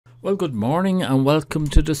Well, good morning and welcome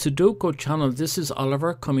to the Sudoku channel. This is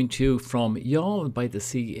Oliver coming to you from Youghal by the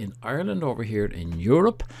Sea in Ireland over here in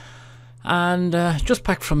Europe. And just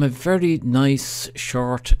back from a very nice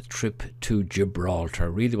short trip to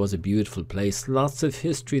Gibraltar. Really was a beautiful place. Lots of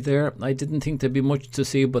history there. I didn't think there'd be much to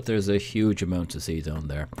see, but there's a huge amount to see down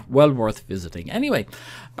there. Well worth visiting. Anyway,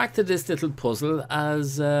 back to this little puzzle.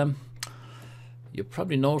 As you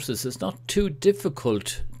probably noticed, it's not too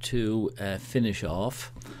difficult to finish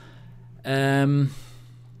off.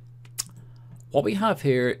 What we have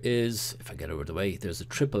here is, if I get over the way, there's a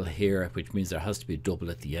triple here, which means there has to be a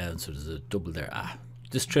double at the end, so there's a double there.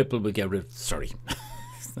 This triple will get rid of, sorry.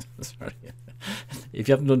 Sorry. If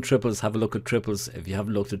you haven't done triples, have a look at triples. If you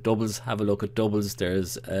haven't looked at doubles, have a look at doubles.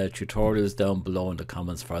 There's tutorials down below in the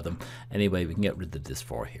comments for them. Anyway, we can get rid of this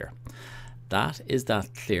 4 here. That is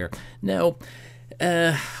that clear. Now,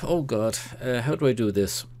 oh God, how do I do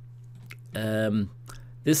this?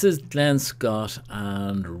 This is Glenn Scott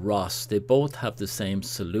and Ross. They both have the same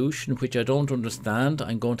solution, which I don't understand.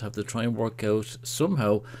 I'm going to have to try and work out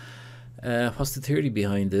somehow what's the theory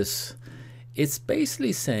behind this. It's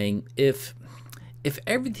basically saying if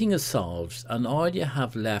everything is solved and all you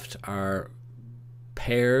have left are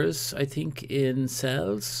pairs, I think, in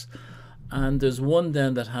cells, and there's one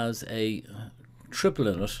then that has a triple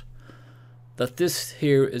in it, that this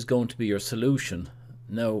here is going to be your solution.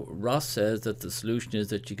 Now, Ross says that the solution is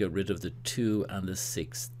that you get rid of the 2 and the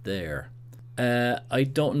 6 there. I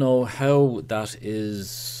don't know how that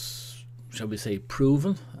is, shall we say,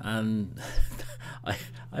 proven. And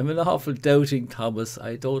I'm an awful doubting Thomas.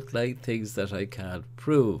 I don't like things that I can't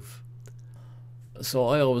prove. So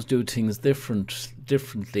I always do things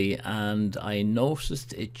differently. And I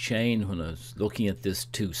noticed a chain when I was looking at this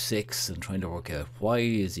 2-6 and trying to work out why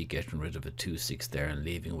is he getting rid of a 2-6 there and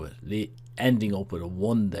leaving with ending up with a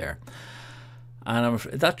 1 there. And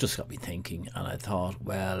that just got me thinking, and I thought,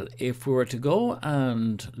 well, if we were to go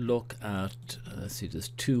and look at, let's see, there's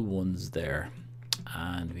 2 1s there,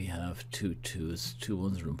 and we have 2 2s. 2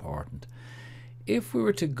 1s are important. If we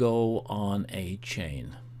were to go on a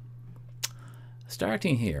chain,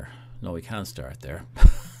 starting here, no, we can't start there.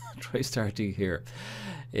 Try starting here.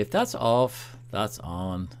 If that's off, that's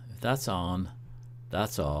on. If that's on,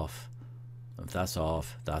 that's off. If that's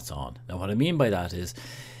off, that's on. Now what I mean by that is,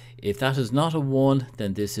 if that is not a 1,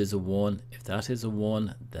 then this is a 1. If that is a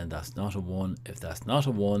 1, then that's not a 1. If that's not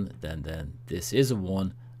a 1, then this is a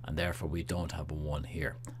 1, and therefore we don't have a 1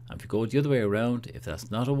 here. And if you go the other way around, if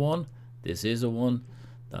that's not a 1, this is a 1.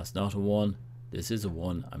 That's not a 1, this is a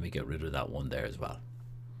 1, and we get rid of that 1 there as well.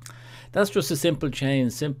 That's just a simple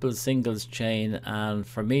chain, simple singles chain, and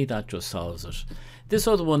for me that just solves it. This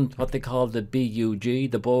other one, what they call the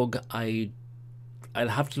BUG, the bug, I'll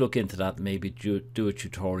have to look into that and maybe do a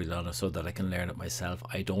tutorial on it so that I can learn it myself.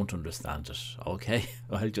 I don't understand it, okay?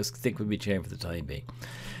 I'll just stick with me chain for the time being.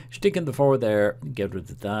 Stick in the 4 there, get rid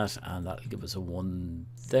of that, and that'll give us a 1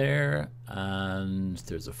 there, and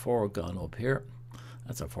there's a 4 gone up here.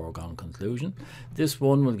 That's a foregone conclusion. This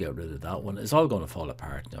 1 will get rid of that 1. It's all going to fall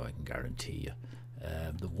apart now, I can guarantee you.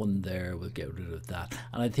 The 1 there will get rid of that.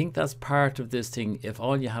 And I think that's part of this thing. If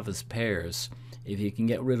all you have is pairs, if you can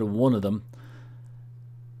get rid of one of them,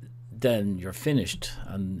 then you're finished.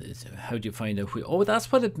 And how do you find out who? Oh,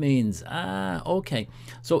 that's what it means. Okay.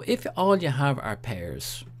 So if all you have are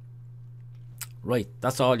pairs, right,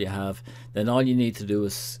 that's all you have, then all you need to do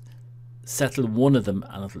is settle one of them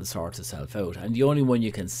and it'll sort itself out. And the only one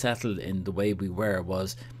you can settle in the way we were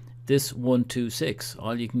was this 1 2 6.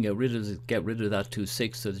 All you can get rid of is get rid of that 2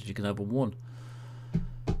 6 so that you can have a 1.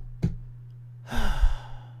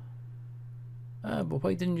 But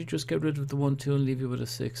why didn't you just get rid of the 1 2 and leave you with a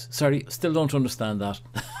 6? Sorry, still don't understand that.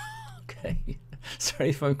 Okay, sorry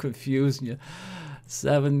if I'm confusing you.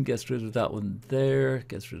 7 gets rid of that 1 there,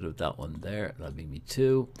 gets rid of that 1 there, that'll be me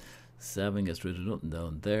 2. 7 gets rid of nothing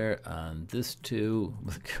down there, and this 2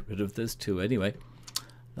 will get rid of this 2 anyway.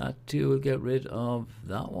 That 2 will get rid of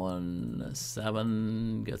that 1.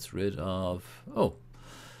 7 gets rid of, oh,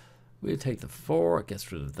 we'll take the 4,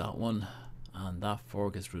 gets rid of that 1, and that 4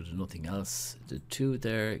 gets rid of nothing else. The 2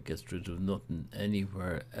 there gets rid of nothing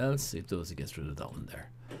anywhere else. It does, it gets rid of that 1 there,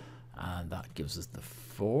 and that gives us the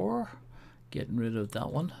 4, getting rid of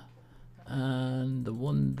that 1. And the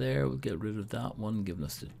 1 there will get rid of that 1, giving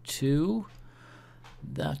us the 2.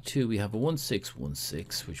 That 2, we have a 1 6 1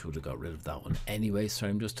 6, which would have got rid of that 1 anyway. Sorry,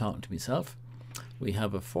 I'm just talking to myself. We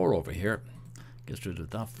have a 4 over here, gets rid of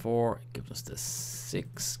that 4, giving us the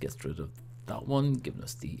 6, gets rid of that 1, giving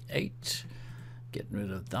us the 8, getting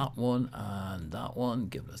rid of that 1 and that 1,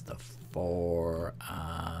 giving us the 4,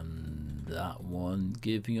 and that 1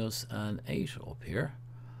 giving us an 8 up here.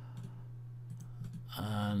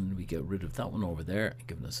 and we get rid of that one over there,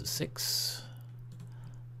 giving us a 6,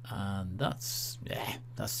 and that's, yeah,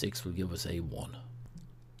 that 6 will give us a 1.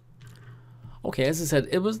 Okay, as I said,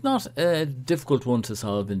 it was not a difficult one to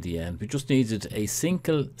solve in the end. We just needed a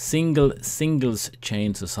single singles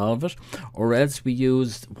chain to solve it, or else we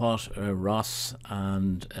used what Ross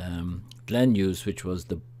and Glenn used, which was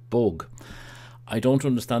the bug. I don't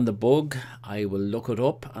understand the bug. I will look it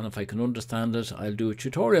up, and if I can understand it, I'll do a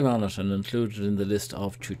tutorial on it and include it in the list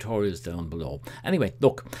of tutorials down below. Anyway,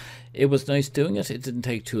 look, it was nice doing it. It didn't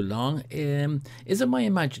take too long. Is it my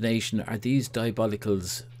imagination? Are these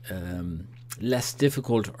diabolicals less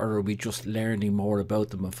difficult, or are we just learning more about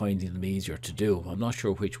them and finding them easier to do? I'm not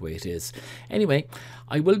sure which way it is. Anyway,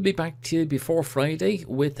 I will be back to you before Friday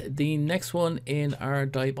with the next one in our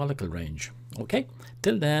diabolical range. Okay,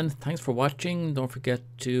 till then, thanks for watching. Don't forget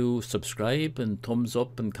to subscribe and thumbs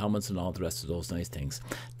up and comments and all the rest of those nice things.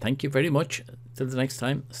 Thank you very much. Till the next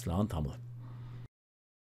time, Slán Tamil.